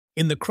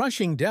In the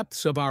crushing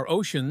depths of our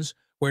oceans,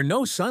 where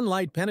no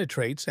sunlight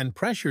penetrates and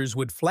pressures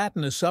would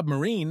flatten a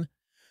submarine,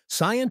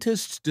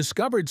 scientists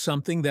discovered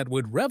something that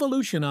would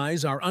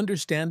revolutionize our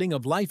understanding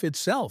of life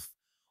itself: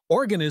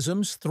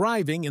 organisms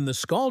thriving in the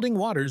scalding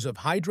waters of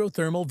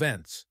hydrothermal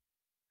vents.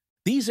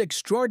 These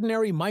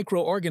extraordinary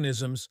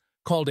microorganisms,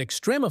 called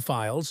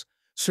extremophiles,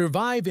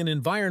 survive in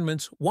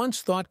environments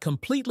once thought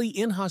completely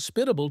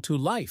inhospitable to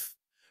life,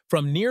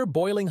 from near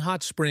boiling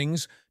hot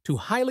springs to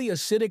highly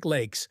acidic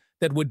lakes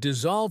that would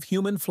dissolve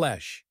human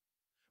flesh.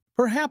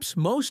 Perhaps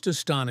most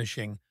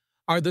astonishing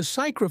are the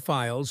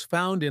psychrophiles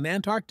found in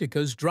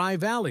Antarctica's dry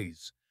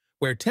valleys,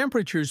 where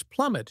temperatures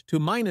plummet to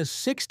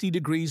 -60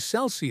 degrees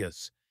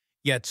Celsius,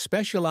 yet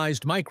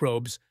specialized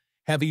microbes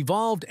have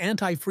evolved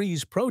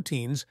antifreeze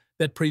proteins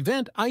that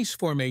prevent ice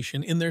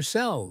formation in their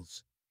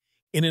cells.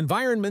 In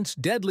environments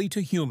deadly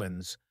to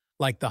humans,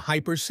 like the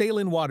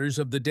hypersaline waters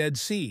of the Dead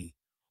Sea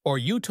or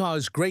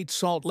Utah's Great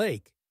Salt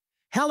Lake,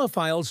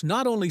 halophiles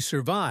not only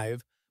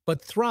survive,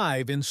 but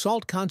thrive in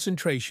salt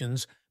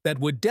concentrations that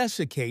would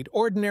desiccate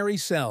ordinary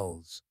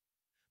cells.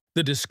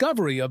 The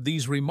discovery of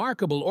these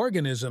remarkable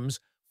organisms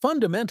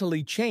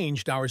fundamentally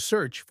changed our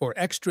search for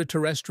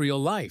extraterrestrial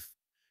life,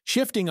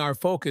 shifting our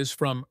focus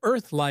from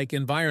Earth-like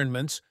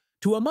environments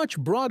to a much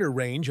broader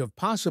range of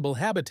possible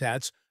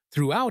habitats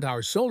throughout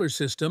our solar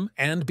system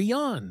and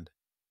beyond.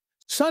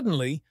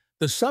 Suddenly,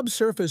 the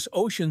subsurface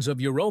oceans of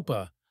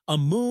Europa, a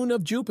moon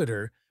of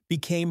Jupiter,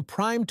 became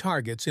prime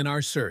targets in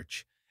our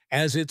search,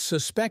 as its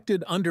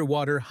suspected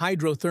underwater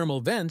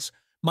hydrothermal vents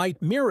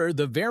might mirror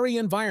the very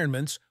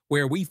environments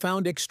where we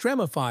found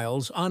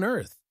extremophiles on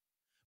Earth.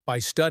 By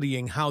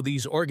studying how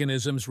these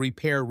organisms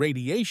repair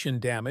radiation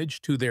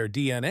damage to their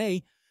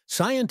DNA,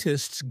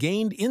 scientists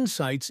gained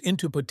insights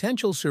into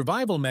potential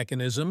survival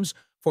mechanisms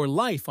for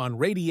life on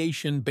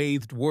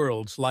radiation-bathed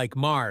worlds like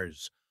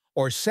Mars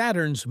or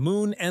Saturn's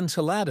moon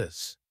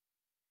Enceladus.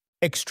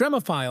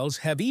 Extremophiles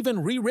have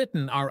even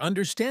rewritten our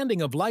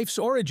understanding of life's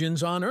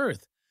origins on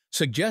Earth,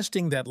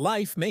 suggesting that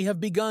life may have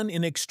begun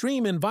in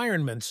extreme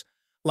environments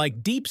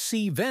like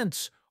deep-sea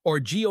vents or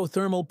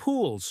geothermal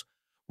pools,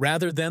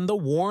 rather than the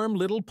warm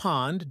little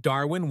pond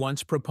Darwin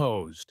once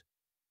proposed.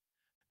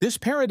 This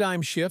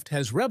paradigm shift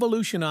has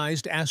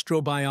revolutionized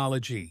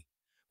astrobiology,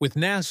 with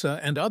NASA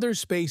and other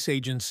space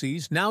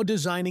agencies now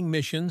designing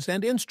missions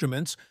and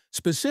instruments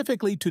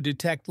specifically to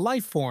detect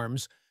life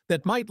forms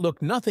that might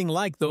look nothing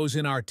like those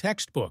in our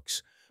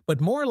textbooks,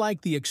 but more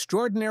like the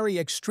extraordinary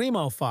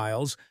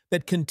extremophiles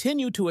that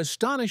continue to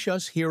astonish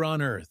us here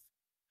on Earth.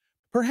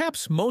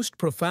 Perhaps most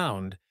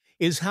profound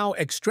is how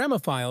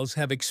extremophiles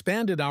have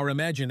expanded our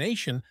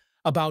imagination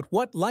about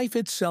what life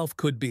itself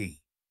could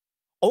be,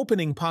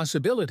 opening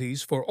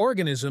possibilities for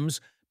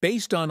organisms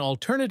based on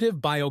alternative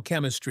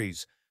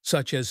biochemistries,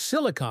 such as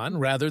silicon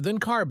rather than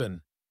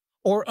carbon,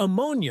 or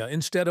ammonia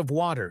instead of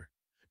water,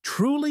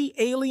 truly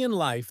alien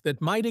life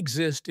that might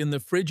exist in the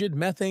frigid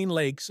methane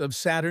lakes of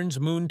Saturn's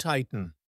moon Titan.